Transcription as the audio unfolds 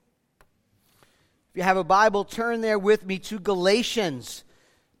If you have a Bible, turn there with me to Galatians.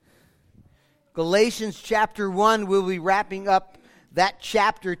 Galatians chapter 1, we'll be wrapping up that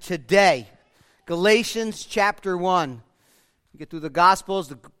chapter today. Galatians chapter 1. We get through the Gospels,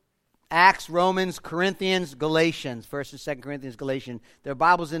 the Acts, Romans, Corinthians, Galatians. 1st and 2nd Corinthians, Galatians. There are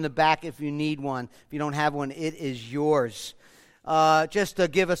Bibles in the back if you need one. If you don't have one, it is yours. Just to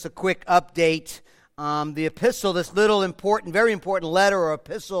give us a quick update, the epistle, this little important, very important letter or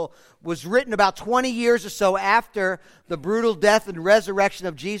epistle, was written about 20 years or so after the brutal death and resurrection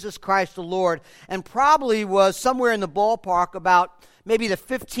of Jesus Christ the Lord, and probably was somewhere in the ballpark about maybe the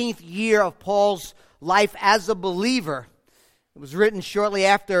 15th year of Paul's life as a believer. It was written shortly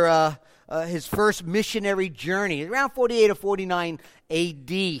after his first missionary journey, around 48 or 49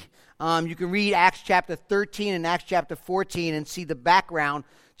 A.D. You can read Acts chapter 13 and Acts chapter 14 and see the background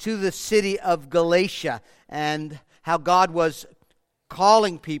to the city of Galatia and how God was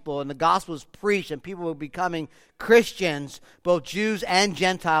calling people and the gospel was preached and people were becoming Christians, both Jews and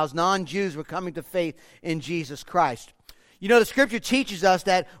Gentiles. Non-Jews were coming to faith in Jesus Christ. You know, the scripture teaches us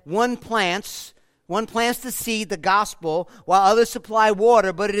that one plants the seed, the gospel, while others supply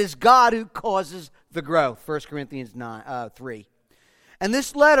water, but it is God who causes the growth. 1 Corinthians 3. And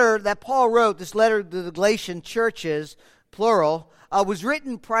this letter that Paul wrote, this letter to the Galatian churches, plural, was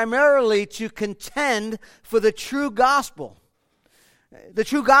written primarily to contend for the true gospel. The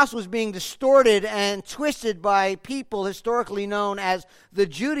true gospel is being distorted and twisted by people historically known as the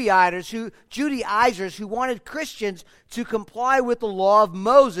Judaizers who wanted Christians to comply with the law of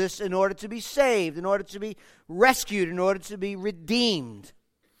Moses in order to be saved, in order to be rescued, in order to be redeemed.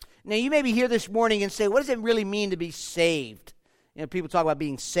 Now, you may be here this morning and say, what does it really mean to be saved? You know, people talk about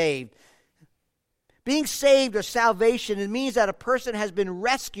being saved. Being saved or salvation, it means that a person has been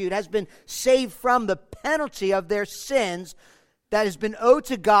rescued, has been saved from the penalty of their sins that has been owed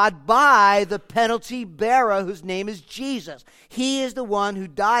to God by the penalty bearer whose name is Jesus. He is the one who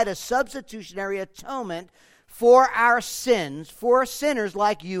died a substitutionary atonement for our sins, for sinners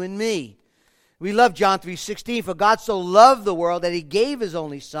like you and me. We love John 3:16, for God so loved the world that he gave his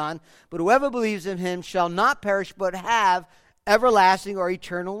only Son, but whoever believes in him shall not perish but have everlasting or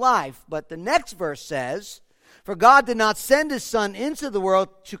eternal life. But the next verse says, for God did not send his Son into the world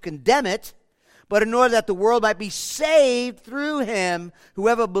to condemn it, but in order that the world might be saved through him.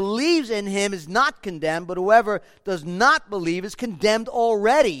 Whoever believes in him is not condemned, but whoever does not believe is condemned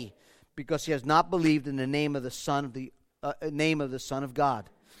already, because he has not believed in the name of the Son of God.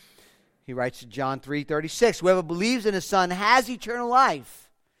 He writes in John 3:36, whoever believes in the Son has eternal life.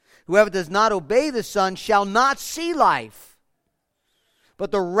 Whoever does not obey the Son shall not see life,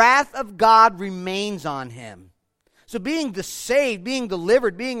 but the wrath of God remains on him. So being saved, being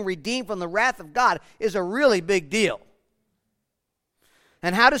delivered, being redeemed from the wrath of God is a really big deal.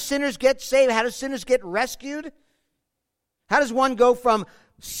 And how do sinners get saved? How do sinners get rescued? How does one go from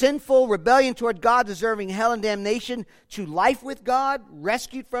sinful rebellion toward God, deserving hell and damnation, to life with God,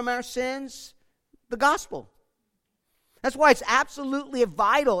 rescued from our sins? The gospel. That's why it's absolutely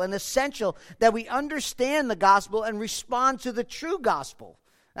vital and essential that we understand the gospel and respond to the true gospel.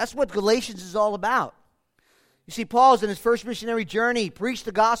 That's what Galatians is all about. You see, Paul's in his first missionary journey. He preached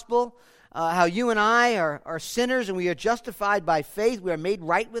the gospel, how you and I are sinners and we are justified by faith. We are made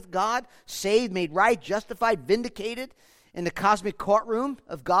right with God, saved, made right, justified, vindicated in the cosmic courtroom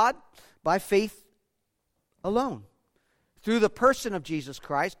of God by faith alone. Through the person of Jesus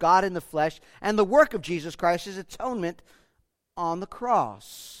Christ, God in the flesh, and the work of Jesus Christ, his atonement on the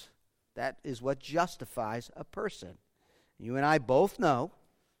cross. That is what justifies a person. You and I both know,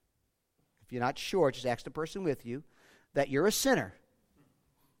 if you're not sure, just ask the person with you, that you're a sinner,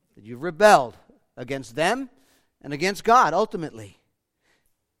 that you've rebelled against them and against God ultimately.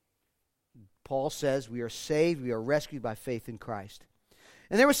 Paul says we are saved, we are rescued by faith in Christ.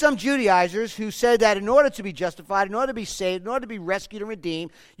 And there were some Judaizers who said that in order to be justified, in order to be saved, in order to be rescued and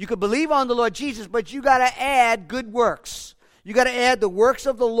redeemed, you could believe on the Lord Jesus, but you got to add good works. You got to add the works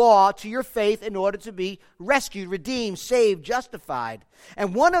of the law to your faith in order to be rescued, redeemed, saved, justified.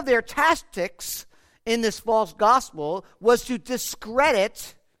 And one of their tactics in this false gospel was to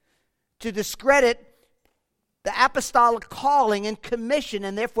discredit the apostolic calling and commission,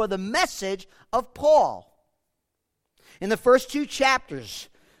 and therefore the message of Paul. In the first two chapters,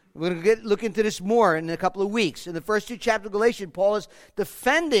 we're going to look into this more in a couple of weeks. In the first two chapters of Galatians, Paul is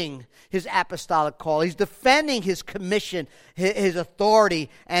defending his apostolic call. He's defending his commission, his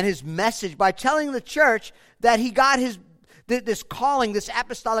authority, and his message by telling the church that he got This calling, this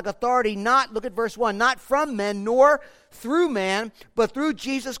apostolic authority, not, look at verse 1, not from men nor through man, but through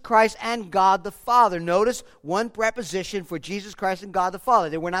Jesus Christ and God the Father. Notice one preposition for Jesus Christ and God the Father.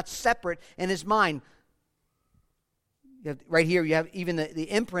 They were not separate in his mind. Right here you have even the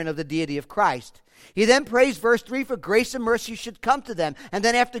imprint of the deity of Christ. He then prays, verse 3, for grace and mercy should come to them. And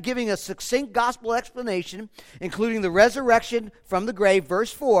then after giving a succinct gospel explanation, including the resurrection from the grave,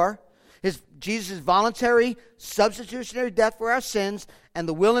 verse 4, Jesus' voluntary substitutionary death for our sins and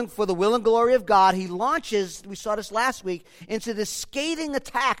the will and glory of God, he launches, we saw this last week, into this scathing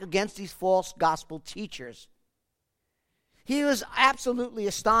attack against these false gospel teachers. He was absolutely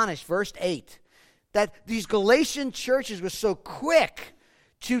astonished, verse 8, that these Galatian churches were so quick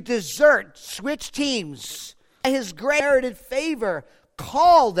to desert, switch teams. His great merited favor,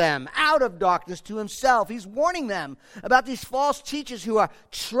 call them out of darkness to himself. He's warning them about these false teachers who are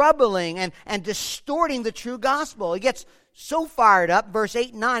troubling and distorting the true gospel. He gets so fired up, verse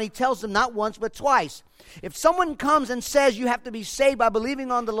 8 and 9, he tells them not once but twice. If someone comes and says you have to be saved by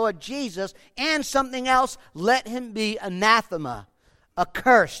believing on the Lord Jesus and something else, let him be anathema,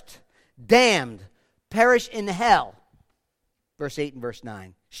 accursed, damned, perish in hell. Verse 8 and verse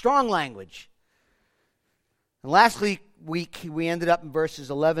 9. Strong language. And last week we ended up in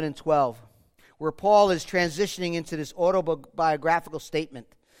verses 11 and 12, where Paul is transitioning into this autobiographical statement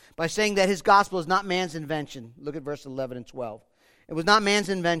by saying that his gospel is not man's invention. Look at verse 11 and 12. It was not man's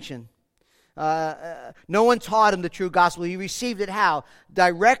invention. No one taught him the true gospel. He received it how?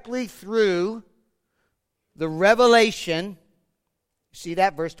 Directly through the revelation. You see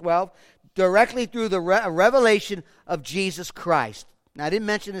that, verse 12? Directly through the revelation of Jesus Christ. Now, I didn't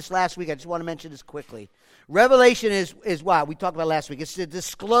mention this last week. I just want to mention this quickly. Revelation is what? We talked about last week. It's the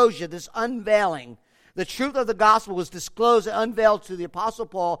disclosure, this unveiling. The truth of the gospel was disclosed and unveiled to the Apostle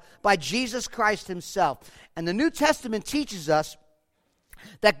Paul by Jesus Christ himself. And the New Testament teaches us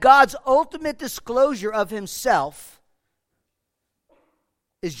that God's ultimate disclosure of himself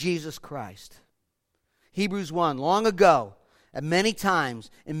is Jesus Christ. Hebrews 1, long ago, at many times,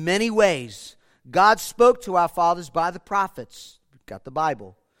 in many ways, God spoke to our fathers by the prophets. We've got the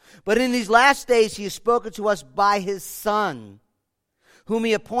Bible. But in these last days, he has spoken to us by his Son, whom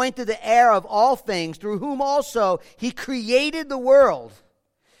he appointed the heir of all things, through whom also he created the world.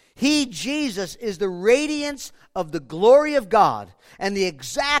 He, Jesus, is the radiance of the glory of God and the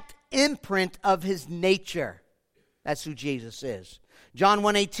exact imprint of his nature. That's who Jesus is. John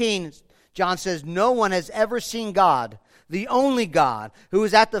 1:18, John says, no one has ever seen God, the only God, who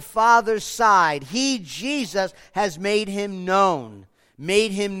is at the Father's side. He, Jesus, has made him known.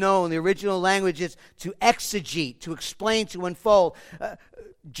 Made him known. The original language is to exegete, to explain, to unfold.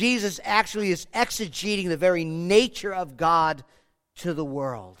 Jesus actually is exegeting the very nature of God to the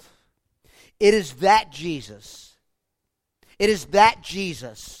world. It is that Jesus. It is that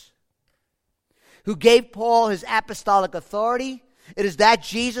Jesus who gave Paul his apostolic authority. It is that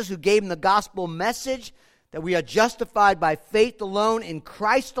Jesus who gave him the gospel message that we are justified by faith alone, in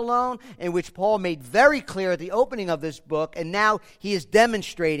Christ alone, in which Paul made very clear at the opening of this book, and now he is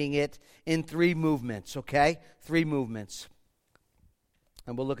demonstrating it in 3 movements, okay? 3 movements.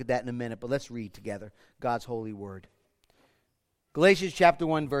 And we'll look at that in a minute, but let's read together God's holy word. Galatians chapter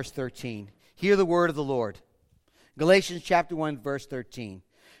 1, verse 13. Hear the word of the Lord. Galatians chapter 1, verse 13.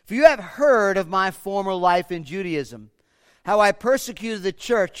 For you have heard of my former life in Judaism, how I persecuted the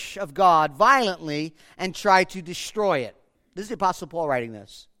church of God violently and tried to destroy it. This is the Apostle Paul writing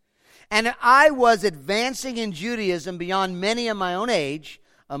this. And I was advancing in Judaism beyond many of my own age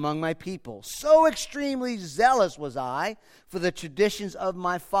among my people. So extremely zealous was I for the traditions of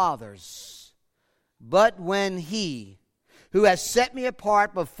my fathers. But when he, who has set me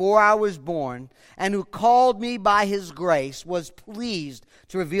apart before I was born, and who called me by his grace, was pleased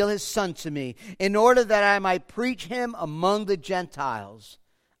to reveal his Son to me, in order that I might preach him among the Gentiles,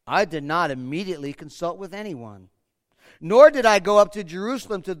 I did not immediately consult with anyone. Nor did I go up to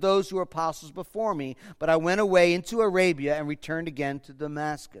Jerusalem to those who were apostles before me, but I went away into Arabia and returned again to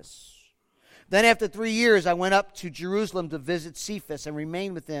Damascus. Then after 3 years I went up to Jerusalem to visit Cephas and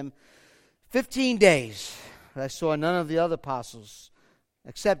remained with him 15 days. But I saw none of the other apostles,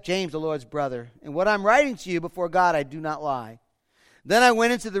 except James, the Lord's brother. And what I'm writing to you before God, I do not lie. Then I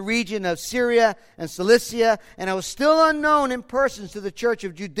went into the region of Syria and Cilicia, and I was still unknown in persons to the church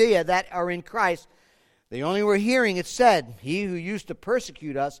of Judea that are in Christ. They only were hearing it said, he who used to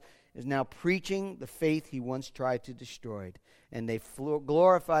persecute us is now preaching the faith he once tried to destroy. And they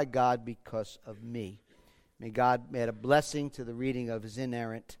glorify God because of me. May God add a blessing to the reading of his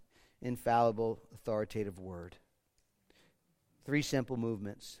inerrant, infallible, authoritative word. 3 simple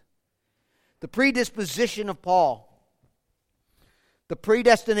movements. The predisposition of Paul. the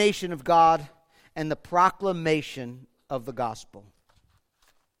predestination of God, and the proclamation of the gospel.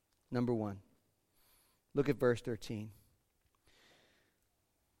 Number one. Look at verse 13.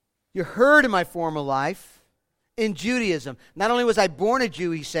 You heard in my former life in Judaism. Not only was I born a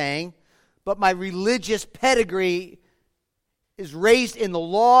Jew, he's saying, but my religious pedigree is raised in the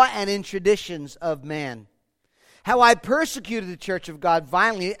law and in traditions of man. How I persecuted the church of God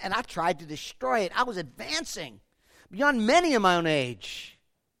violently, and I tried to destroy it. I was advancing beyond many of my own age.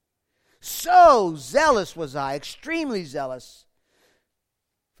 So zealous was I, extremely zealous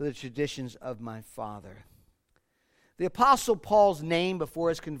for the traditions of my father. The Apostle Paul's name before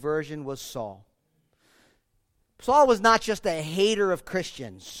his conversion was Saul. Saul was not just a hater of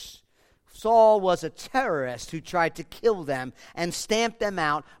Christians. Saul was a terrorist who tried to kill them and stamp them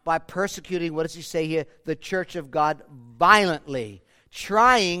out by persecuting, what does he say here, the church of God violently,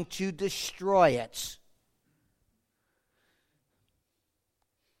 trying to destroy it.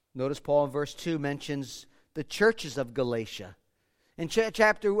 Notice Paul in verse 2 mentions the churches of Galatia. In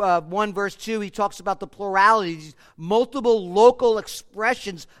chapter 1, verse 2, he talks about the plurality, these multiple local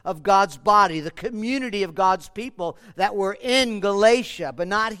expressions of God's body, the community of God's people that were in Galatia, but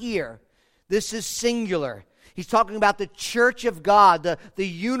not here. This is singular. He's talking about the church of God, the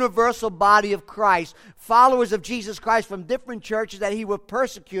universal body of Christ, followers of Jesus Christ from different churches that he was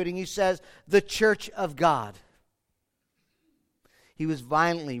persecuting. He says, the church of God. He was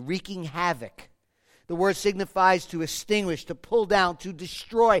violently wreaking havoc. The word signifies to extinguish, to pull down, to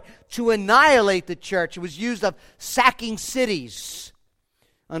destroy, to annihilate the church. It was used of sacking cities.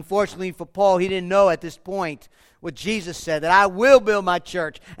 Unfortunately for Paul, he didn't know at this point what Jesus said, that I will build my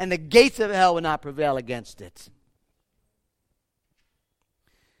church, and the gates of hell will not prevail against it.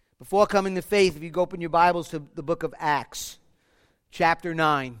 Before coming to faith, if you go open your Bibles to the book of Acts, chapter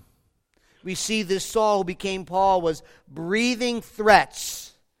 9, we see this Saul who became Paul was breathing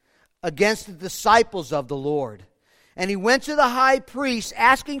threats against the disciples of the Lord. And he went to the high priest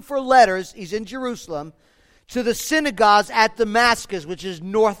asking for letters, he's in Jerusalem, to the synagogues at Damascus, which is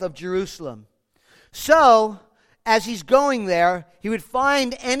north of Jerusalem. So, as he's going there, he would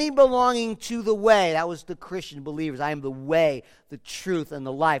find any belonging to the way. That was the Christian believers. I am the way, the truth, and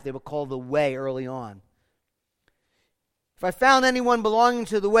the life. They were called the way early on. If I found anyone belonging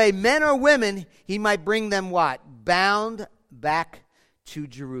to the way, men or women, he might bring them what? Bound back to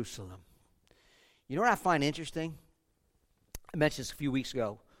Jerusalem. You know what I find interesting? I mentioned this a few weeks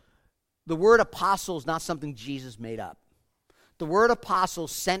ago. The word apostle is not something Jesus made up. The word apostle,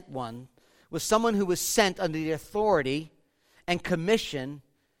 sent one, was someone who was sent under the authority and commission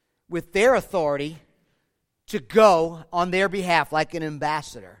with their authority to go on their behalf like an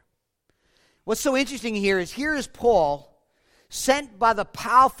ambassador. What's so interesting here is Paul, sent by the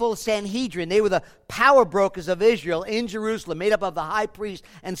powerful Sanhedrin. They were the power brokers of Israel in Jerusalem, made up of the high priest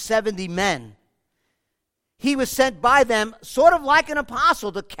and 70 men. He was sent by them sort of like an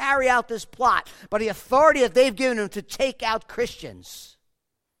apostle to carry out this plot, by the authority that they've given him to take out Christians.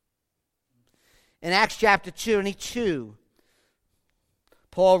 In Acts chapter 22,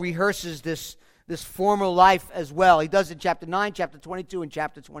 Paul rehearses this former life as well. He does it in chapter 9, chapter 22, and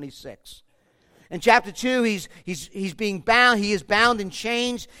chapter 26. In chapter 2, he's being bound. He is bound in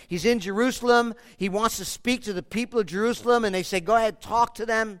chains. He's in Jerusalem. He wants to speak to the people of Jerusalem, and they say, go ahead, talk to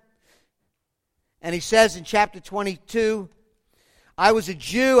them. And he says in chapter 22, I was a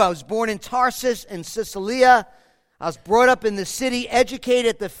Jew. I was born in Tarsus in Cilicia. I was brought up in the city, educated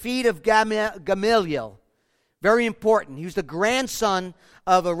at the feet of Gamaliel. Very important. He was the grandson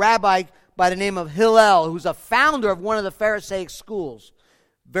of a rabbi by the name of Hillel, who's a founder of one of the Pharisaic schools.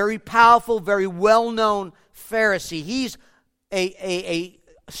 Very powerful, very well-known Pharisee. He's a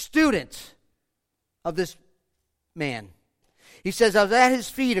student of this man. He says, I was at his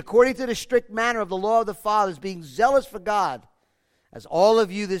feet according to the strict manner of the law of the fathers, being zealous for God. As all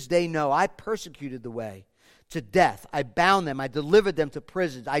of you this day know, I persecuted the way to death. I bound them. I delivered them to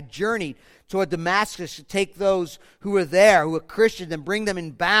prisons. I journeyed toward Damascus to take those who were there, who were Christians, and bring them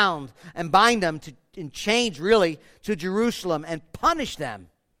in bound and bind them in chains, really, to Jerusalem and punish them.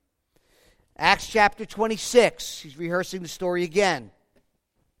 Acts chapter 26, he's rehearsing the story again.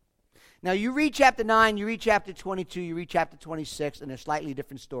 Now, you read chapter 9, you read chapter 22, you read chapter 26, and they're slightly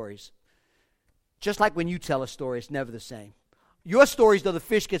different stories. Just like when you tell a story, it's never the same. Your stories, though, the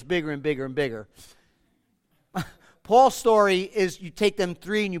fish gets bigger and bigger and bigger. Paul's story is you take them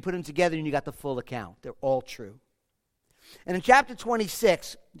three and you put them together and you got the full account. They're all true. And in chapter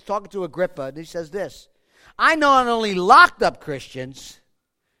 26, he's talking to Agrippa, and he says this, I not only locked up Christians,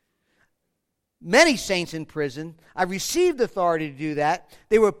 many saints in prison. I received authority to do that.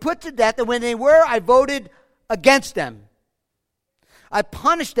 They were put to death, and when they were, I voted against them. I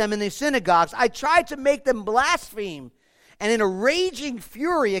punished them in the synagogues. I tried to make them blaspheme. And in a raging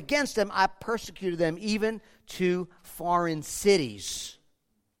fury against them, I persecuted them even to foreign cities.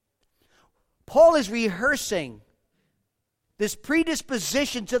 Paul is rehearsing this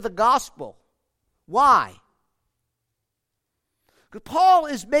predisposition to the gospel. Why? Because Paul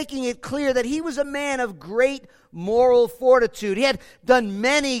is making it clear that he was a man of great moral fortitude. He had done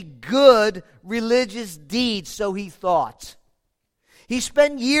many good religious deeds, so he thought. He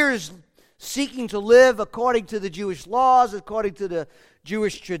spent years seeking to live according to the Jewish laws, according to the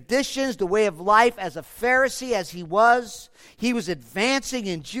Jewish traditions, the way of life as a Pharisee as he was. He was advancing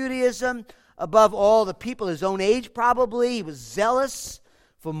in Judaism above all the people his own age probably. He was zealous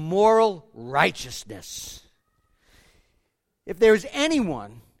for moral righteousness. If there is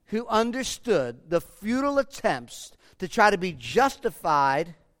anyone who understood the futile attempts to try to be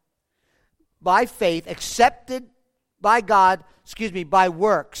justified by faith, accepted by God, by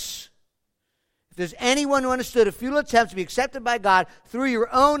works, if there's anyone who understood a futile attempt to be accepted by God through your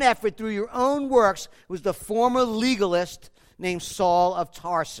own effort, through your own works, it was the former legalist named Saul of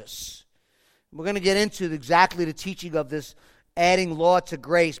Tarsus. We're going to get into exactly the teaching of this adding law to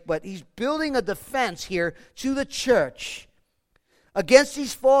grace, but he's building a defense here to the church against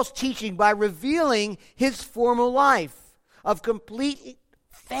these false teaching by revealing his former life of complete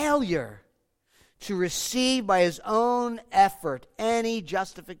failure to receive by his own effort any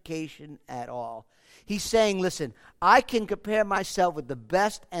justification at all. He's saying, listen, I can compare myself with the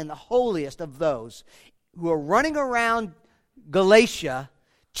best and the holiest of those who are running around Galatia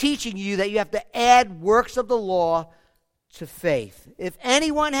teaching you that you have to add works of the law to faith. If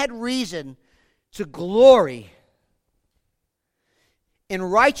anyone had reason to glory in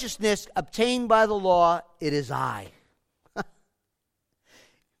righteousness obtained by the law, it is I.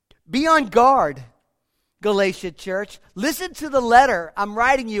 Be on guard, Galatia church. Listen to the letter I'm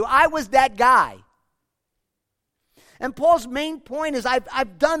writing you. I was that guy. And Paul's main point is,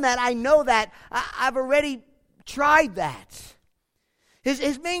 I've done that. I know that. I've already tried that.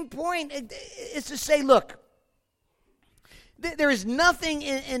 His main point is to say, look, there is nothing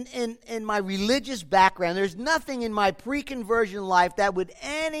in my religious background, there's nothing in my pre-conversion life that would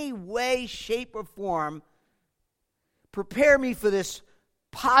any way, shape, or form prepare me for this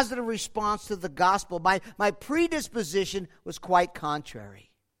positive response to the gospel. My predisposition was quite contrary.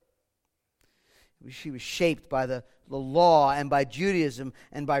 She was shaped by the law and by Judaism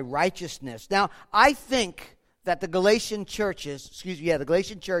and by righteousness. Now, I think that the Galatian churches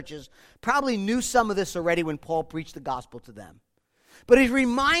probably knew some of this already when Paul preached the gospel to them. But he's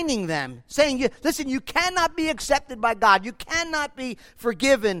reminding them, saying, listen, you cannot be accepted by God. You cannot be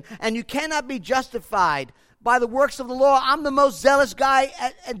forgiven, and you cannot be justified by the works of the law. I'm the most zealous guy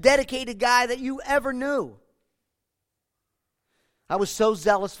and dedicated guy that you ever knew. I was so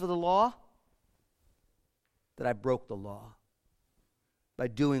zealous for the law that I broke the law by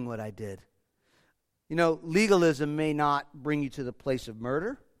doing what I did. You know, legalism may not bring you to the place of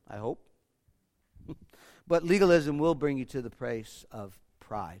murder, I hope. But legalism will bring you to the place of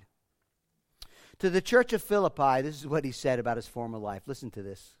pride. To the church of Philippi, this is what he said about his former life. Listen to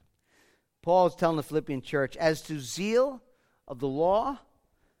this. Paul is telling the Philippian church, as to zeal of the law,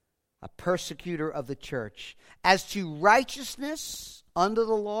 a persecutor of the church. As to righteousness under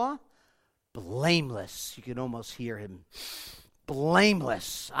the law, blameless. You can almost hear him.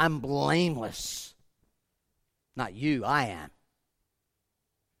 Blameless. I'm blameless. Not you, I am.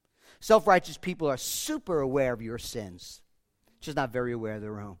 Self-righteous people are super aware of your sins, just not very aware of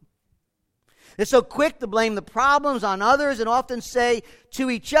their own. They're so quick to blame the problems on others and often say to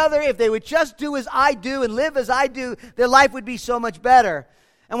each other, if they would just do as I do and live as I do, their life would be so much better.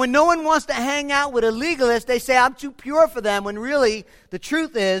 And when no one wants to hang out with a legalist, they say, I'm too pure for them, when really the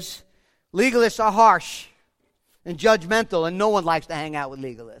truth is legalists are harsh and judgmental, and no one likes to hang out with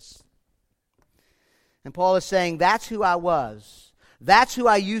legalists. And Paul is saying, that's who I was. That's who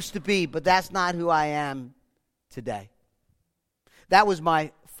I used to be, but that's not who I am today. That was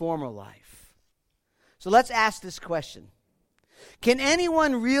my former life. So let's ask this question. Can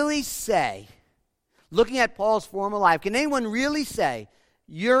anyone really say, looking at Paul's former life, can anyone really say,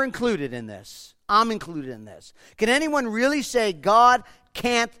 you're included in this, I'm included in this? Can anyone really say, God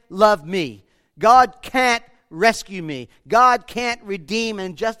can't love me? God can't rescue me. God can't redeem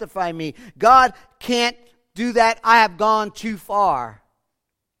and justify me. God can't do that. I have gone too far.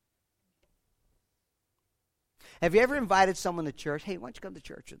 Have you ever invited someone to church? Hey, why don't you come to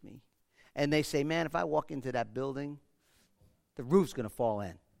church with me? And they say, man, if I walk into that building, the roof's going to fall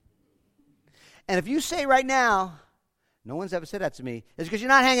in. And if you say right now, no one's ever said that to me, it's because you're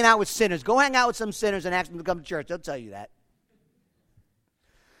not hanging out with sinners. Go hang out with some sinners and ask them to come to church. They'll tell you that.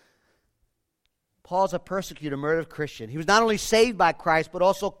 Paul's a persecutor, murdered Christian. He was not only saved by Christ, but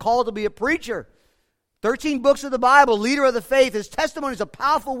also called to be a preacher. 13 books of the Bible, leader of the faith. His testimony is a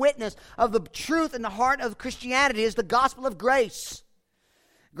powerful witness of the truth in the heart of Christianity is the gospel of grace.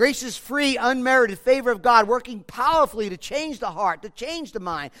 Grace is free, unmerited favor of God, working powerfully to change the heart, to change the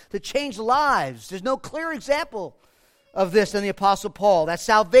mind, to change lives. There's no clearer example of this than the Apostle Paul, that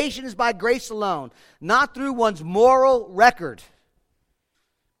salvation is by grace alone, not through one's moral record,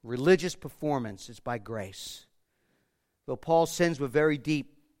 religious performance. It's by grace. Though Paul's sins were very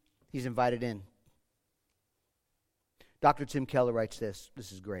deep, he's invited in. Dr. Tim Keller writes this.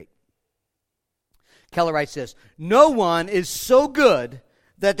 This is great. Keller writes this: no one is so good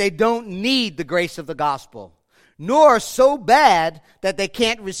that they don't need the grace of the gospel, nor so bad that they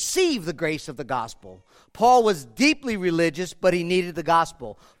can't receive the grace of the gospel. Paul was deeply religious, but he needed the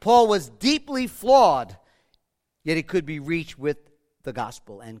gospel. Paul was deeply flawed, yet he could be reached with the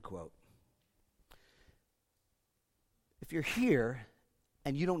gospel, end quote. If you're here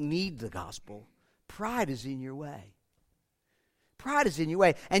and you don't need the gospel, pride is in your way. Pride is in your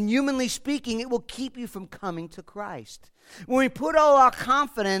way. And humanly speaking, it will keep you from coming to Christ. When we put all our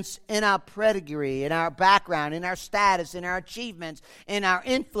confidence in our pedigree, in our background, in our status, in our achievements, in our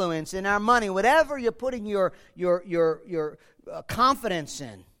influence, in our money, whatever you're putting your confidence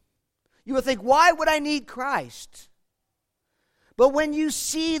in, you will think, why would I need Christ? But when you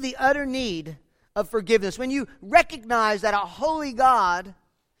see the utter need of forgiveness, when you recognize that a holy God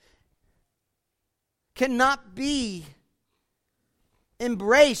cannot be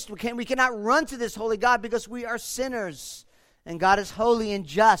embraced. We cannot run to this holy God because we are sinners and God is holy and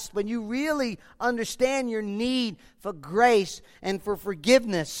just. When you really understand your need for grace and for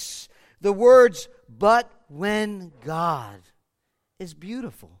forgiveness, the words, but when God, is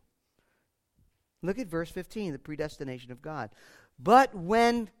beautiful. Look at verse 15, the predestination of God. But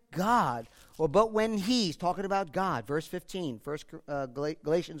when God, or but when He's talking about God, verse 15,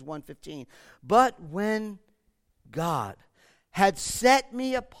 Galatians 1:15. But when God had set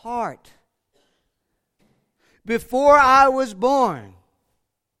me apart before I was born,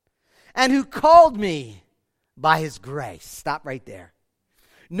 and who called me by His grace. Stop right there.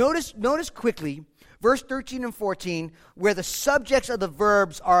 Notice quickly, verse 13 and 14, where the subjects of the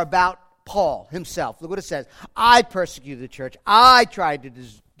verbs are about Paul himself. Look what it says. I persecuted the church. I tried to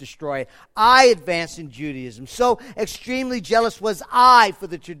destroy it. I advanced in Judaism. So extremely jealous was I for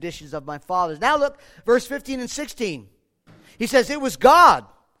the traditions of my fathers. Now look, verse 15 and 16. He says, it was God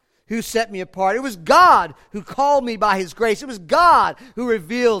who set me apart. It was God who called me by His grace. It was God who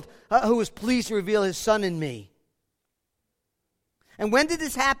who was pleased to reveal His Son in me. And when did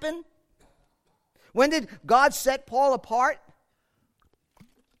this happen? When did God set Paul apart?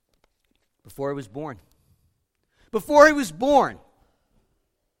 Before he was born. Before he was born.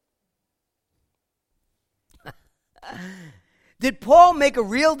 Did Paul make a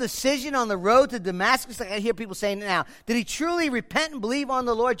real decision on the road to Damascus? Like I hear people saying it now. Did he truly repent and believe on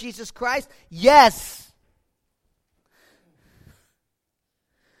the Lord Jesus Christ? Yes.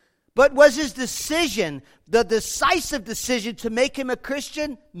 But was his decision the decisive decision to make him a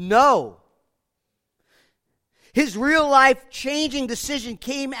Christian? No. His real life changing decision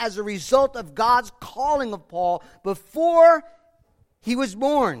came as a result of God's calling of Paul before he was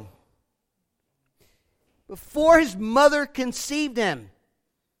born. Before his mother conceived him.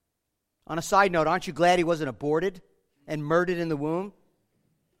 On a side note, aren't you glad he wasn't aborted and murdered in the womb?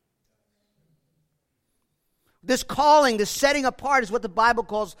 This calling, this setting apart is what the Bible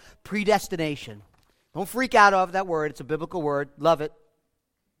calls predestination. Don't freak out over that word. It's a biblical word. Love it.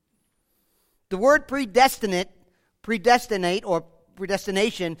 The word predestinate or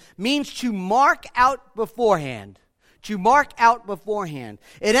predestination means to mark out beforehand. To mark out beforehand.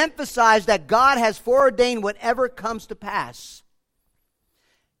 It emphasized that God has foreordained whatever comes to pass.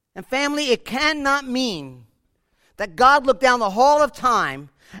 And family, it cannot mean that God looked down the hall of time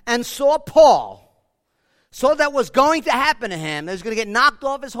and saw Paul, saw that was going to happen to him, that he was going to get knocked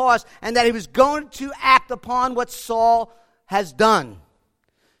off his horse, and that he was going to act upon what Saul has done.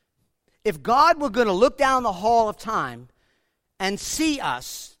 If God were going to look down the hall of time and see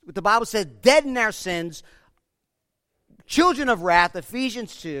us, what the Bible says, dead in our sins, children of wrath,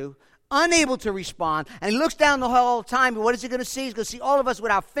 Ephesians 2, unable to respond, and he looks down the hall of time, and what is he going to see? He's going to see all of us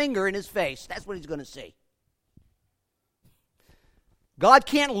with our finger in his face. That's what he's going to see. God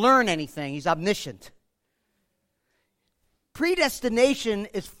can't learn anything. He's omniscient. Predestination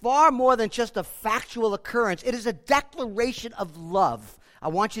is far more than just a factual occurrence. It is a declaration of love. I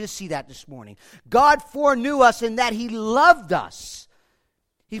want you to see that this morning. God foreknew us in that He loved us.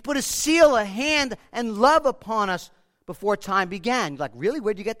 He put a seal, a hand, and love upon us before time began. You're like, really?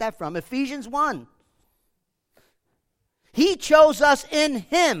 Where'd you get that from? Ephesians 1. He chose us in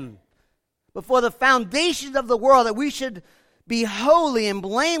Him before the foundations of the world, that we should be holy and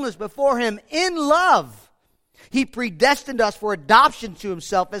blameless before Him in love. He predestined us for adoption to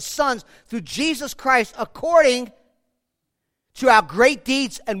Himself as sons through Jesus Christ, according to our great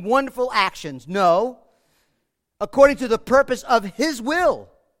deeds and wonderful actions. No, according to the purpose of His will.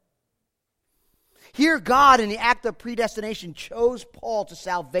 Here, God, in the act of predestination, chose Paul to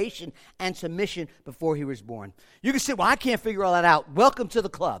salvation and to mission before he was born. You can say, well, I can't figure all that out. Welcome to the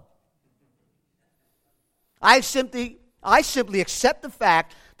club. I simply accept the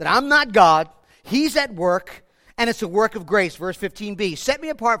fact that I'm not God, He's at work, and it's a work of grace. Verse 15b, set me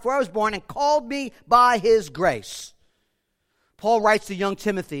apart before I was born and called me by His grace. Paul writes to young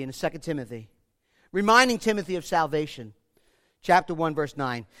Timothy in 2 Timothy, reminding Timothy of salvation. Chapter 1, verse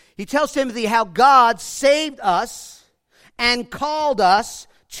 9. He tells Timothy how God saved us and called us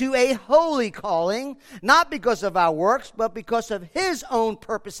to a holy calling, not because of our works, but because of His own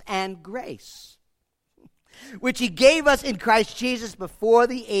purpose and grace, which He gave us in Christ Jesus before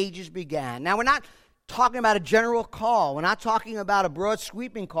the ages began. Now, we're not talking about a general call. We're not talking about a broad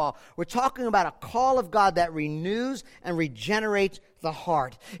sweeping call. We're talking about a call of God that renews and regenerates the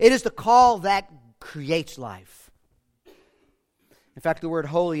heart. It is the call that creates life. In fact, the word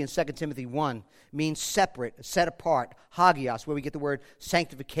holy in 2 Timothy 1 means separate, set apart, hagios, where we get the word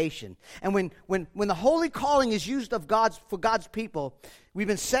sanctification. And when the holy calling is used for God's people, we've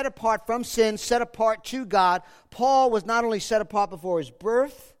been set apart from sin, set apart to God. Paul was not only set apart before his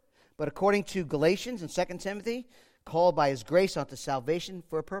birth, but according to Galatians and 2 Timothy, called by His grace unto salvation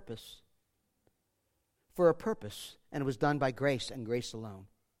for a purpose. For a purpose. And it was done by grace and grace alone.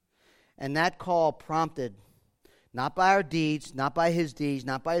 And that call prompted, not by our deeds, not by His deeds,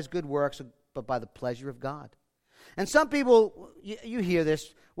 not by His good works, but by the pleasure of God. And some people, you hear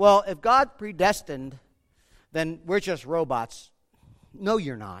this, well, if God predestined, then we're just robots. No,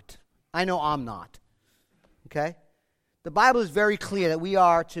 you're not. I know I'm not. Okay? The Bible is very clear that we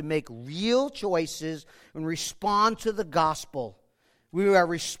are to make real choices and respond to the gospel. We are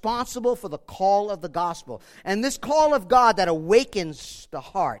responsible for the call of the gospel. And this call of God that awakens the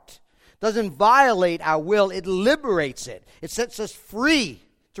heart doesn't violate our will, it liberates it. It sets us free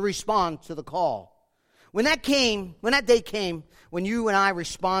to respond to the call. When that day came, when you and I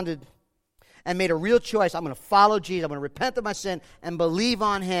responded and made a real choice, I'm going to follow Jesus, I'm going to repent of my sin and believe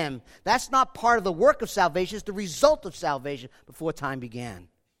on Him. That's not part of the work of salvation, it's the result of salvation before time began.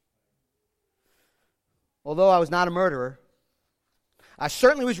 Although I was not a murderer, I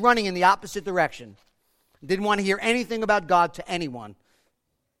certainly was running in the opposite direction. Didn't want to hear anything about God to anyone.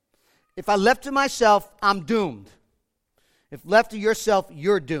 If I left to myself, I'm doomed. If left to yourself,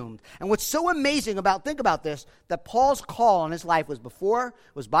 you're doomed. And what's so amazing think about this, that Paul's call in his life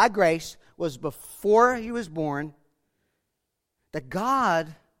was by grace, was before he was born, that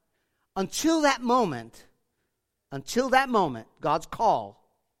God, until that moment, God's call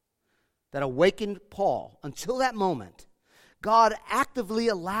that awakened Paul, until that moment, God actively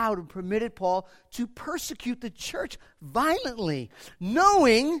allowed and permitted Paul to persecute the church violently,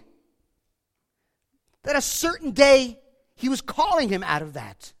 knowing that a certain day He was calling him out of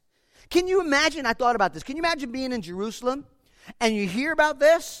that. Can you imagine? I thought about this. Can you imagine being in Jerusalem and you hear about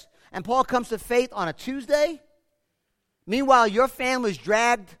this and Paul comes to faith on a Tuesday? Meanwhile, your family is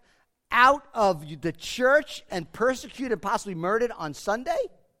dragged out of the church and persecuted and possibly murdered on Sunday?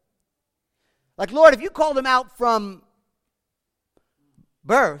 Like, Lord, if you called him out from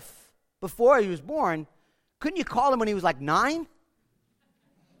birth, before he was born, couldn't you call him when he was like 9?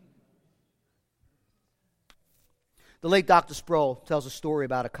 The late Dr. Sproul tells a story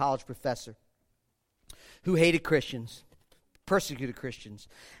about a college professor who hated Christians, persecuted Christians.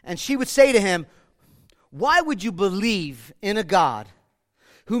 And she would say to him, why would you believe in a God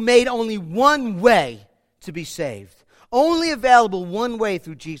who made only one way to be saved? Only available one way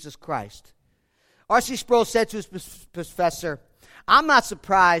through Jesus Christ. R.C. Sproul said to his professor, I'm not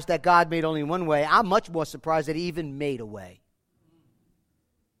surprised that God made only one way. I'm much more surprised that He even made a way.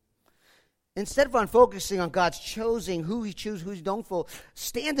 Instead of focusing on God's choosing, who He chooses, who He don't for,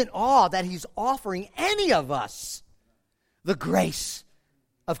 stand in awe that He's offering any of us the grace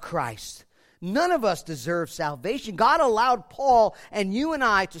of Christ. None of us deserve salvation. God allowed Paul and you and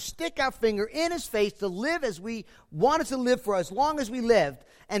I to stick our finger in His face, to live as we wanted to live for as long as we lived,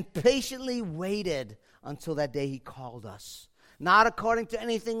 and patiently waited until that day He called us. Not according to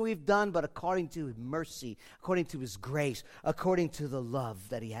anything we've done, but according to His mercy, according to His grace, according to the love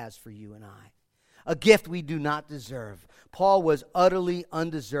that He has for you and I. a gift we do not deserve. Paul was utterly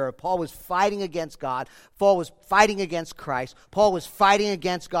undeserved. Paul was fighting against God. Paul was fighting against Christ. Paul was fighting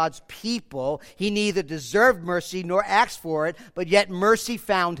against God's people. He neither deserved mercy nor asked for it, but yet mercy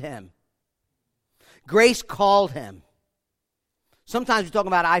found him. Grace called him. Sometimes we're talking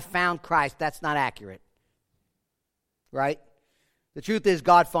about, I found Christ. That's not accurate. Right? The truth is,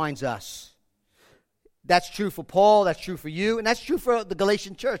 God finds us. That's true for Paul, that's true for you, and that's true for the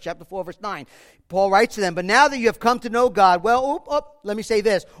Galatian church, chapter 4, verse 9. Paul writes to them, but now that you have come to know God, let me say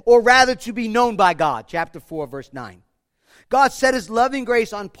this, or rather to be known by God, chapter 4, verse 9. God set his loving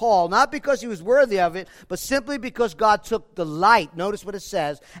grace on Paul, not because he was worthy of it, but simply because God took delight, notice what it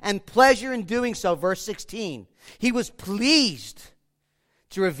says, and pleasure in doing so, verse 16. He was pleased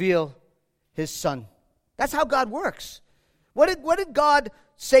to reveal his Son. That's how God works. What did God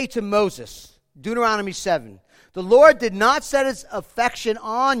say to Moses? Deuteronomy 7. The Lord did not set his affection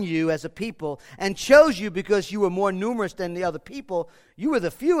on you as a people and chose you because you were more numerous than the other people. You were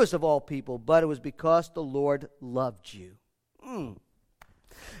the fewest of all people, but it was because the Lord loved you.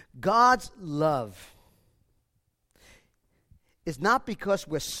 God's love is not because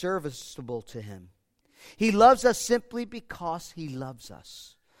we're serviceable to him. He loves us simply because he loves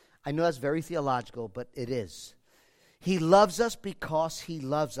us. I know that's very theological, but it is. He loves us because he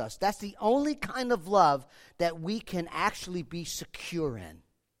loves us. That's the only kind of love that we can actually be secure in.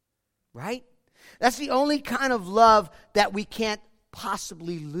 Right? That's the only kind of love that we can't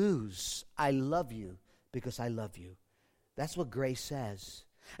possibly lose. I love you because I love you. That's what grace says.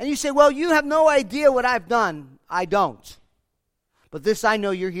 And you say, well, you have no idea what I've done. I don't. But this I know,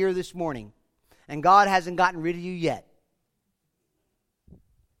 you're here this morning, and God hasn't gotten rid of you yet.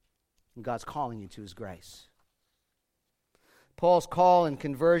 And God's calling you to his grace. Paul's call and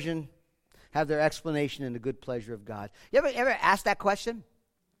conversion have their explanation in the good pleasure of God. You ever ask that question?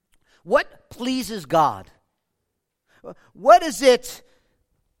 What pleases God? What is it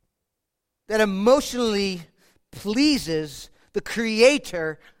that emotionally pleases the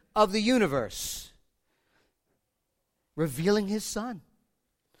creator of the universe? Revealing his Son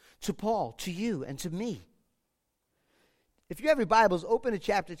to Paul, to you, and to me. If you have your Bibles, open to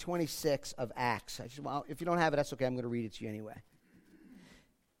chapter 26 of Acts. If you don't have it, that's okay. I'm going to read it to you anyway.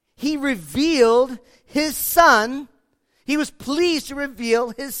 He revealed his Son. He was pleased to reveal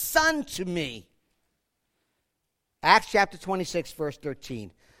his Son to me. Acts chapter 26, verse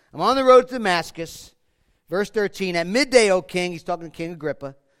 13. I'm on the road to Damascus. Verse 13. At midday, O king, he's talking to King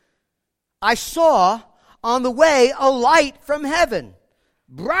Agrippa, I saw on the way a light from heaven,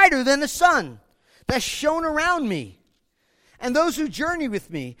 brighter than the sun, that shone around me and those who journeyed with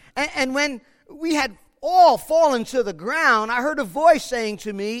me. And when we had all fallen to the ground, I heard a voice saying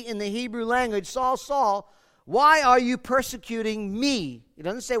to me in the Hebrew language, Saul, Saul, why are you persecuting me? It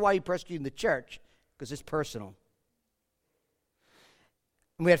doesn't say why are you persecuting the church, because it's personal.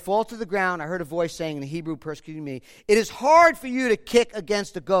 And we had fallen to the ground. I heard a voice saying in the Hebrew, persecuting me, it is hard for you to kick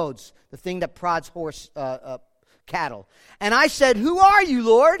against the goads, the thing that prods cattle. And I said, who are you,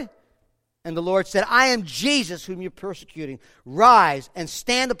 Lord? And the Lord said, I am Jesus whom you're persecuting. Rise and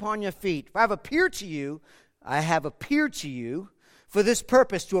stand upon your feet. For I have appeared to you for this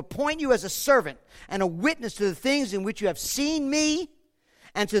purpose, to appoint you as a servant and a witness to the things in which you have seen me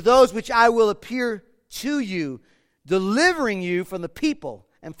and to those which I will appear to you, delivering you from the people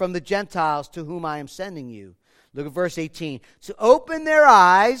and from the Gentiles to whom I am sending you. Look at verse 18. To open their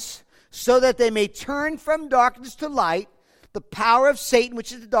eyes so that they may turn from darkness to light, the power of Satan,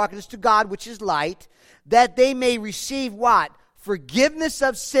 which is the darkness, to God, which is light, that they may receive what? Forgiveness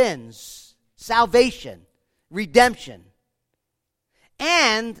of sins, salvation, redemption,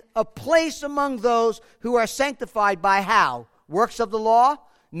 and a place among those who are sanctified by how? Works of the law?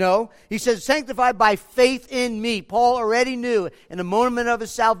 No. He says sanctified by faith in me. Paul already knew in the moment of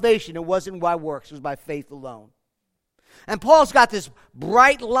his salvation it wasn't by works, it was by faith alone. And Paul's got this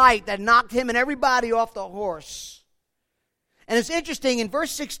bright light that knocked him and everybody off the horse. And it's interesting, in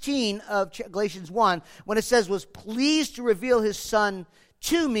verse 16 of Galatians 1, when it says, was pleased to reveal his Son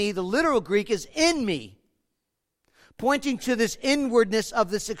to me, the literal Greek is in me, pointing to this inwardness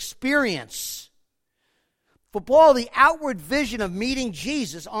of this experience. For Paul, the outward vision of meeting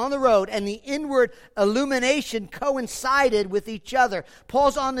Jesus on the road and the inward illumination coincided with each other.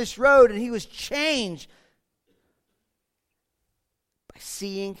 Paul's on this road and he was changed by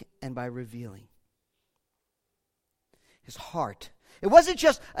seeing and by revealing. His heart. It wasn't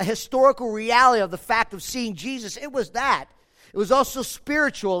just a historical reality of the fact of seeing Jesus. It was that. It was also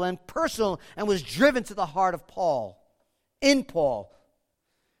spiritual and personal and was driven to the heart of Paul. In Paul.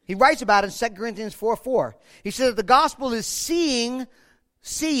 He writes about it in 2 Corinthians 4:4. He said that the gospel is seeing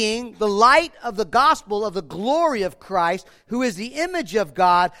seeing the light of the gospel of the glory of Christ, who is the image of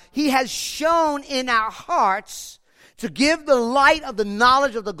God, he has shone in our hearts to give the light of the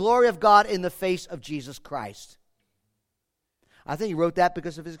knowledge of the glory of God in the face of Jesus Christ. I think he wrote that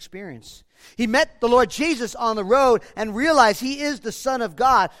because of his experience. He met the Lord Jesus on the road and realized he is the Son of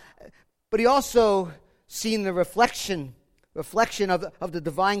God, but he also seen the reflection of the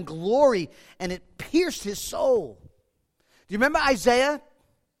divine glory, and it pierced his soul. Do you remember Isaiah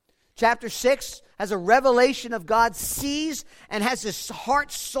chapter 6 has a revelation of God, sees and has his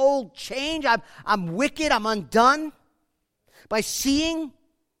heart soul change? I'm wicked, I'm undone. By seeing,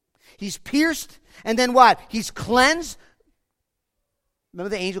 he's pierced, and then what? He's cleansed. Remember,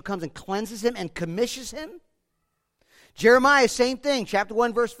 the angel comes and cleanses him and commissions him? Jeremiah, same thing, chapter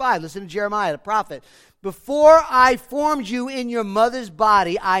 1, verse 5. Listen to Jeremiah, the prophet. Before I formed you in your mother's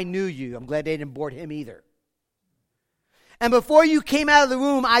body, I knew you. I'm glad they didn't board him either. And before you came out of the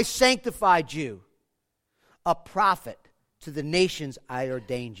womb, I sanctified you. A prophet to the nations I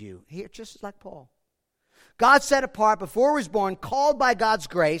ordained you. Here, just like Paul. God set apart before he was born, called by God's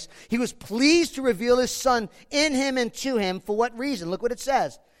grace. He was pleased to reveal his Son in him and to him. For what reason? Look what it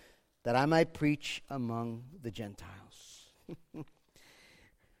says. That I might preach among the Gentiles.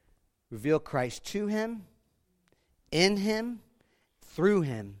 Reveal Christ to him, in him, through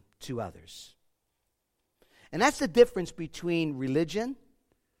him to others. And that's the difference between religion,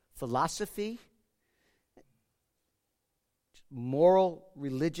 philosophy, moral,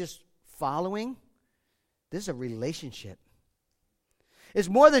 religious following. This is a relationship. It's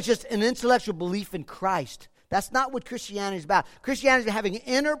more than just an intellectual belief in Christ. That's not what Christianity is about. Christianity is having an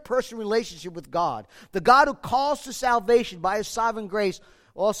interpersonal relationship with God. The God who calls to salvation by his sovereign grace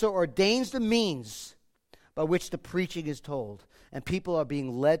also ordains the means by which the preaching is told. And people are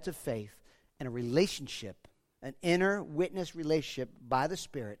being led to faith and a relationship, an inner witness relationship by the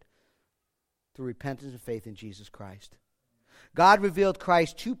Spirit through repentance and faith in Jesus Christ. God revealed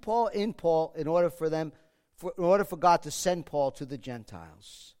Christ to Paul in order for God to send Paul to the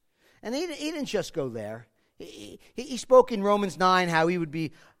Gentiles. And he didn't just go there. He spoke in Romans 9 how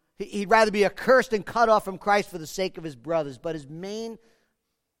he'd rather be accursed and cut off from Christ for the sake of his brothers. But his main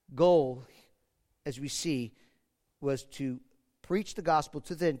goal, as we see, was to preach the gospel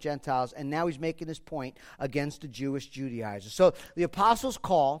to the Gentiles, and now he's making his point against the Jewish Judaizers. So the apostles'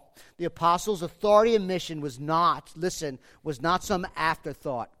 call, the apostles' authority and mission was not some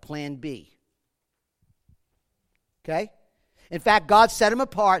afterthought, plan B. Okay? In fact, God set him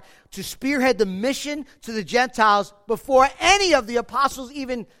apart to spearhead the mission to the Gentiles before any of the apostles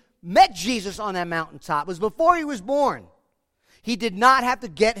even met Jesus on that mountaintop. It was before he was born. He did not have to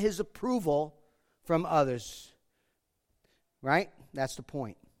get his approval from others. Right? That's the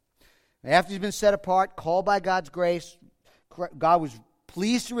point. After he's been set apart, called by God's grace, God was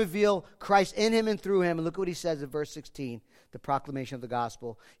pleased to reveal Christ in him and through him. And look what he says in verse 16, the proclamation of the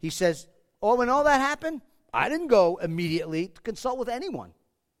gospel. He says, when all that happened, I didn't go immediately to consult with anyone.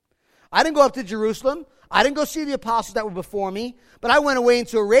 I didn't go up to Jerusalem. I didn't go see the apostles that were before me. But I went away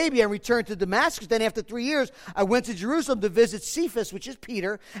into Arabia and returned to Damascus. Then after 3 years, I went to Jerusalem to visit Cephas, which is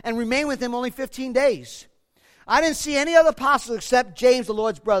Peter, and remained with him only 15 days. I didn't see any other apostle except James, the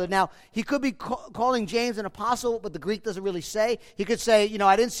Lord's brother. Now, he could be calling James an apostle, but the Greek doesn't really say. He could say,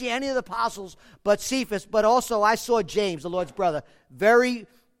 I didn't see any of the apostles but Cephas, but also I saw James, the Lord's brother. Very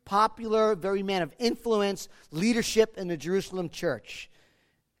popular, very man of influence, leadership in the Jerusalem church.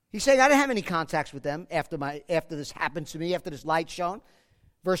 He's saying, I didn't have any contacts with them after this happened to me, after this light shone.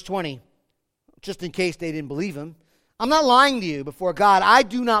 Verse 20, just in case they didn't believe him. I'm not lying to you before God. I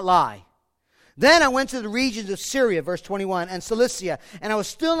do not lie. Then I went to the regions of Syria, verse 21, and Cilicia, and I was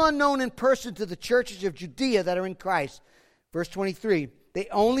still unknown in person to the churches of Judea that are in Christ. Verse 23, they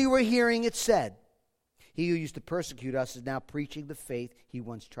only were hearing it said, he who used to persecute us is now preaching the faith he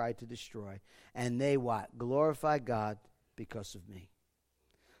once tried to destroy. And they what? Glorify God because of me.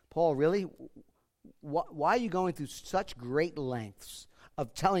 Paul, really? Why are you going through such great lengths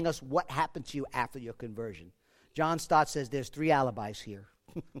of telling us what happened to you after your conversion? John Stott says there's 3 alibis here.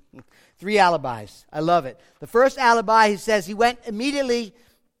 3 alibis. I love it. The first alibi, he says he immediately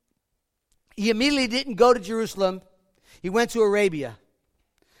didn't go to Jerusalem. He went to Arabia.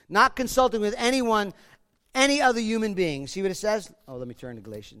 Not consulting with anyone, any other human being. See what it says? Oh, let me turn to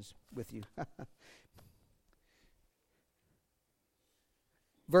Galatians with you.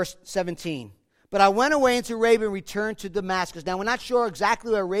 Verse 17. But I went away into Arabia and returned to Damascus. Now, we're not sure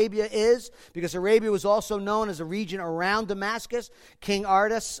exactly where Arabia is, because Arabia was also known as a region around Damascus. King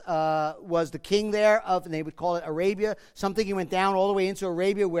Ardas was the king there, and they would call it Arabia. Some think he went down all the way into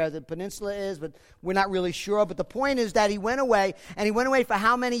Arabia where the peninsula is, but we're not really sure. But the point is that he went away, and he went away for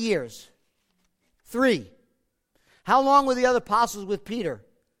how many years? 3. How long were the other apostles with Peter?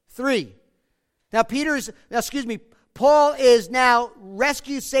 3. Paul is now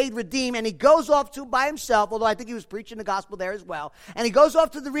rescued, saved, redeemed, and he goes off by himself, although I think he was preaching the gospel there as well. And he goes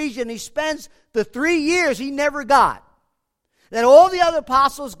off to the region, and he spends the 3 years he never got, that all the other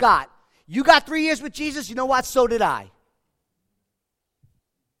apostles got. You got 3 years with Jesus? You know what? So did I.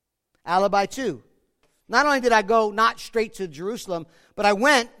 Alibi 2. Not only did I go not straight to Jerusalem, but I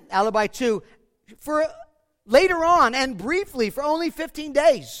went, Alibi 2, for later on and briefly for only 15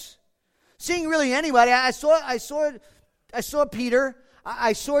 days. Seeing really anybody. I saw Peter.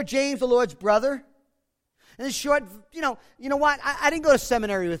 I saw James, the Lord's brother. And in short, you know what? I didn't go to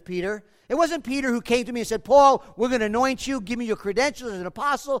seminary with Peter. It wasn't Peter who came to me and said, Paul, we're going to anoint you, give me your credentials as an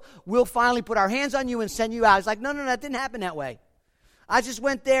apostle. We'll finally put our hands on you and send you out. It's like, no, that didn't happen that way. I just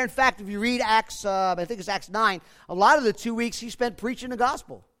went there. In fact, if you read Acts, I think it's Acts 9, a lot of the 2 weeks he spent preaching the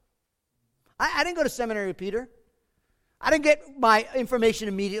gospel. I didn't go to seminary with Peter. I didn't get my information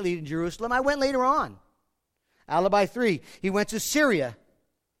immediately in Jerusalem. I went later on. Alibi 3, he went to Syria,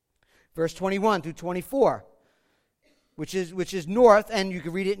 verse 21 through 24, which is north, and you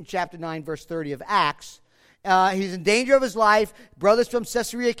can read it in chapter 9, verse 30 of Acts. He's in danger of his life. Brothers from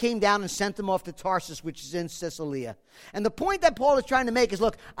Caesarea came down and sent him off to Tarsus, which is in Cilicia. And the point that Paul is trying to make is,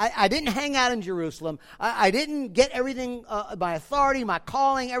 look, I didn't hang out in Jerusalem. I didn't get everything, my authority, my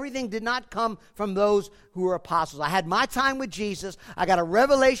calling, everything did not come from those who were apostles. I had my time with Jesus. I got a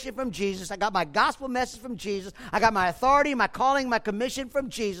revelation from Jesus. I got my gospel message from Jesus. I got my authority, my calling, my commission from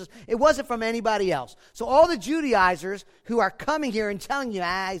Jesus. It wasn't from anybody else. So all the Judaizers who are coming here and telling you,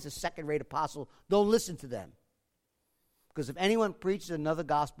 he's a second-rate apostle, don't listen to them. Because if anyone preaches another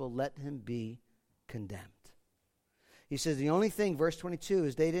gospel, let him be condemned. He says the only thing, verse 22,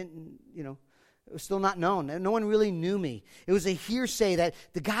 is they didn't, it was still not known. No one really knew me. It was a hearsay that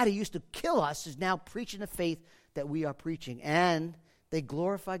the God who used to kill us is now preaching the faith that we are preaching. And they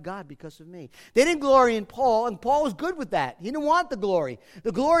glorified God because of me. They didn't glory in Paul, and Paul was good with that. He didn't want the glory.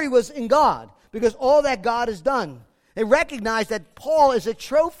 The glory was in God, because all that God has done. They recognized that Paul is a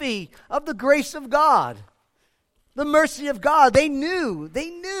trophy of the grace of God. The mercy of God. They knew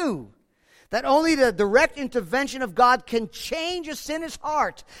that only the direct intervention of God can change a sinner's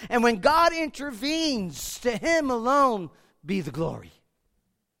heart. And when God intervenes, to him alone be the glory.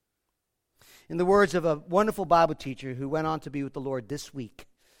 In the words of a wonderful Bible teacher who went on to be with the Lord this week,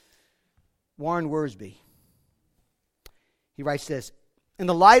 Warren Wiersbe, he writes this: in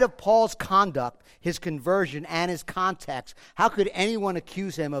the light of Paul's conduct, his conversion, and his context, how could anyone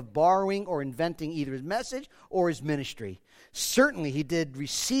accuse him of borrowing or inventing either his message or his ministry? Certainly he did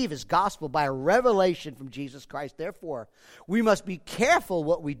receive his gospel by a revelation from Jesus Christ. Therefore, we must be careful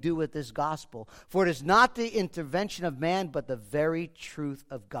what we do with this gospel, for it is not the intervention of man, but the very truth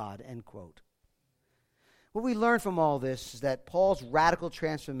of God. End quote. What we learn from all this is that Paul's radical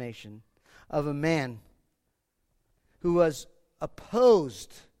transformation of a man who was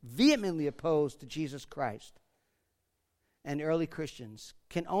vehemently opposed to Jesus Christ and early Christians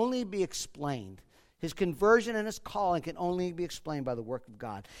can only be explained. His conversion and his calling can only be explained by the work of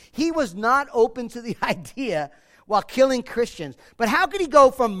God. He was not open to the idea while killing Christians. But how could he go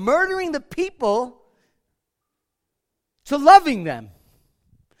from murdering the people to loving them?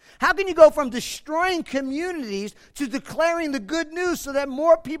 How can you go from destroying communities to declaring the good news so that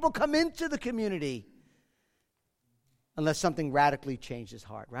more people come into the community? Unless something radically changed his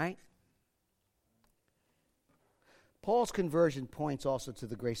heart, right? Paul's conversion points also to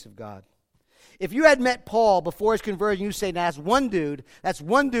the grace of God. If you had met Paul before his conversion, you say, now that's one dude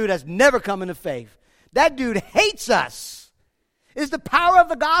that's never come into faith. That dude hates us. It's the power of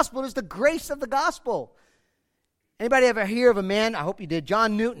the gospel. It's the grace of the gospel. Anybody ever hear of a man, I hope you did,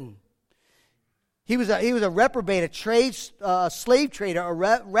 John Newton? He was a reprobate, a slave trader, a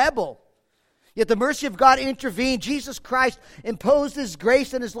rebel. Yet the mercy of God intervened. Jesus Christ imposed his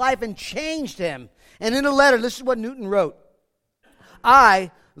grace in his life and changed him. And in a letter, this is what Newton wrote.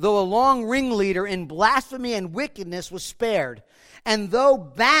 I, though a long ringleader in blasphemy and wickedness, was spared. And though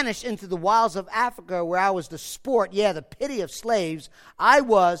banished into the wilds of Africa, where I was the sport, the pity of slaves, I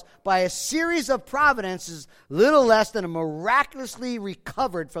was, by a series of providences, little less than miraculously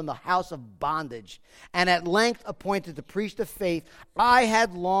recovered from the house of bondage, and at length appointed to preach the faith I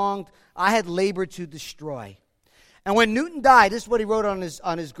had labored to destroy. And when Newton died, this is what he wrote on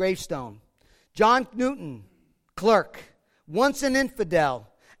his gravestone. John Newton, clerk, once an infidel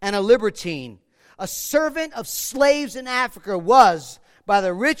and a libertine, a servant of slaves in Africa, was, by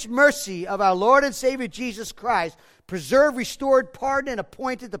the rich mercy of our Lord and Savior Jesus Christ, preserved, restored, pardoned, and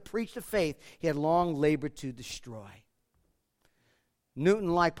appointed to preach the faith he had long labored to destroy.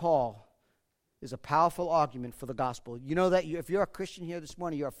 Newton, like Paul, is a powerful argument for the gospel. You know that if you're a Christian here this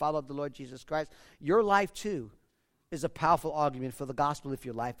morning, you're a follower of the Lord Jesus Christ, your life too is a powerful argument for the gospel if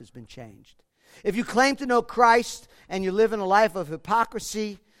your life has been changed. If you claim to know Christ and you live in a life of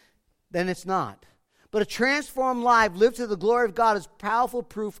hypocrisy, then it's not. But a transformed life lived to the glory of God is powerful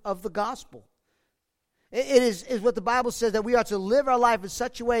proof of the gospel. It is what the Bible says, that we are to live our life in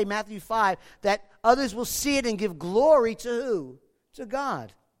such a way, Matthew 5, that others will see it and give glory to who? To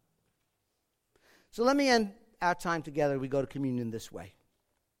God. So let me end our time together. We go to communion this way.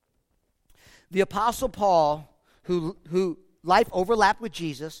 The Apostle Paul, who life overlapped with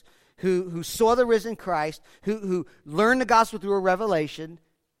Jesus, who saw the risen Christ, who learned the gospel through a revelation,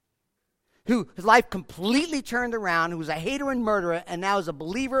 who his life completely turned around, who was a hater and murderer, and now is a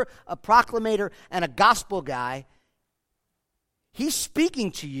believer, a proclamator, and a gospel guy, he's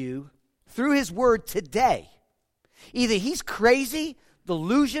speaking to you through his word today. Either he's crazy,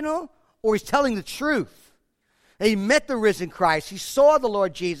 delusional, or he's telling the truth. He met the risen Christ. He saw the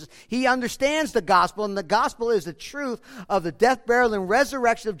Lord Jesus. He understands the gospel, and the gospel is the truth of the death, burial, and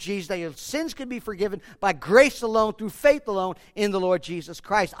resurrection of Jesus, that your sins can be forgiven by grace alone, through faith alone, in the Lord Jesus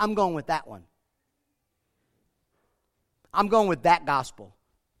Christ. I'm going with that one. I'm going with that gospel.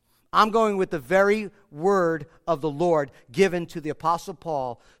 I'm going with the very word of the Lord given to the Apostle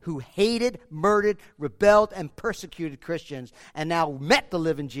Paul, who hated, murdered, rebelled, and persecuted Christians, and now met the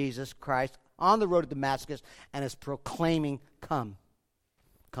living Jesus Christ on the road to Damascus and is proclaiming, come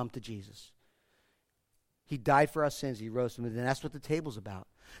to Jesus. He died for our sins. He rose from them. And that's what the table's about.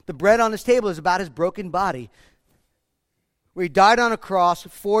 The bread on this table is about his broken body, where he died on a cross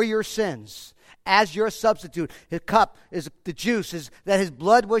for your sins as your substitute. His cup is the juice, is that his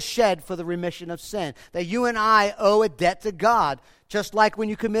blood was shed for the remission of sin. That you and I owe a debt to God, just like when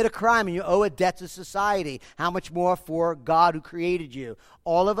you commit a crime and you owe a debt to society. How much more for God who created you?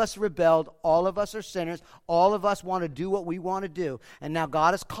 All of us rebelled. All of us are sinners. All of us want to do what we want to do. And now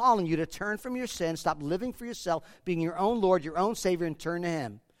God is calling you to turn from your sin, stop living for yourself, being your own Lord, your own Savior, and turn to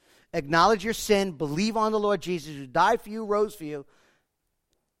him. Acknowledge your sin, believe on the Lord Jesus, who died for you, rose for you,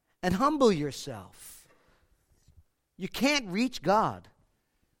 and humble yourself. You can't reach God.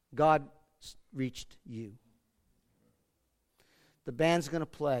 God reached you. The band's going to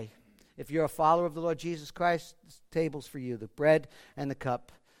play. If you're a follower of the Lord Jesus Christ, this table's for you, the bread and the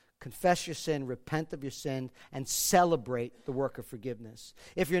cup. Confess your sin, repent of your sin, and celebrate the work of forgiveness.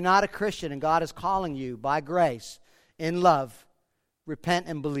 If you're not a Christian and God is calling you by grace, in love, repent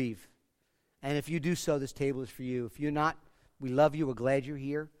and believe. And if you do so, this table is for you. If you're not, we love you. We're glad you're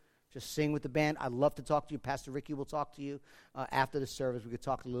here. Just sing with the band. I'd love to talk to you. Pastor Ricky will talk to you after the service. We could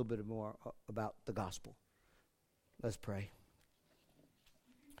talk a little bit more about the gospel. Let's pray.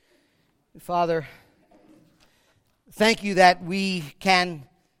 Father, thank you that we can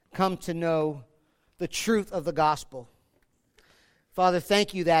come to know the truth of the gospel. Father,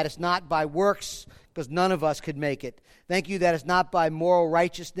 thank you that it's not by works, because none of us could make it. Thank you that it's not by moral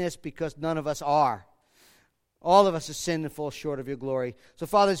righteousness, because none of us are. All of us have sinned and fall short of your glory. So,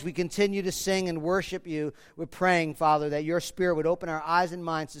 Father, as we continue to sing and worship you, we're praying, Father, that your Spirit would open our eyes and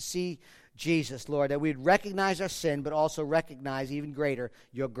minds to see Jesus, Lord, that we'd recognize our sin, but also recognize even greater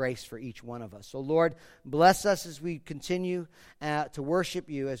your grace for each one of us. So, Lord, bless us as we continue to worship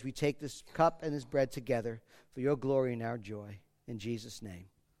you, as we take this cup and this bread together for your glory and our joy. In Jesus' name,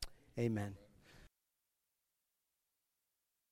 amen.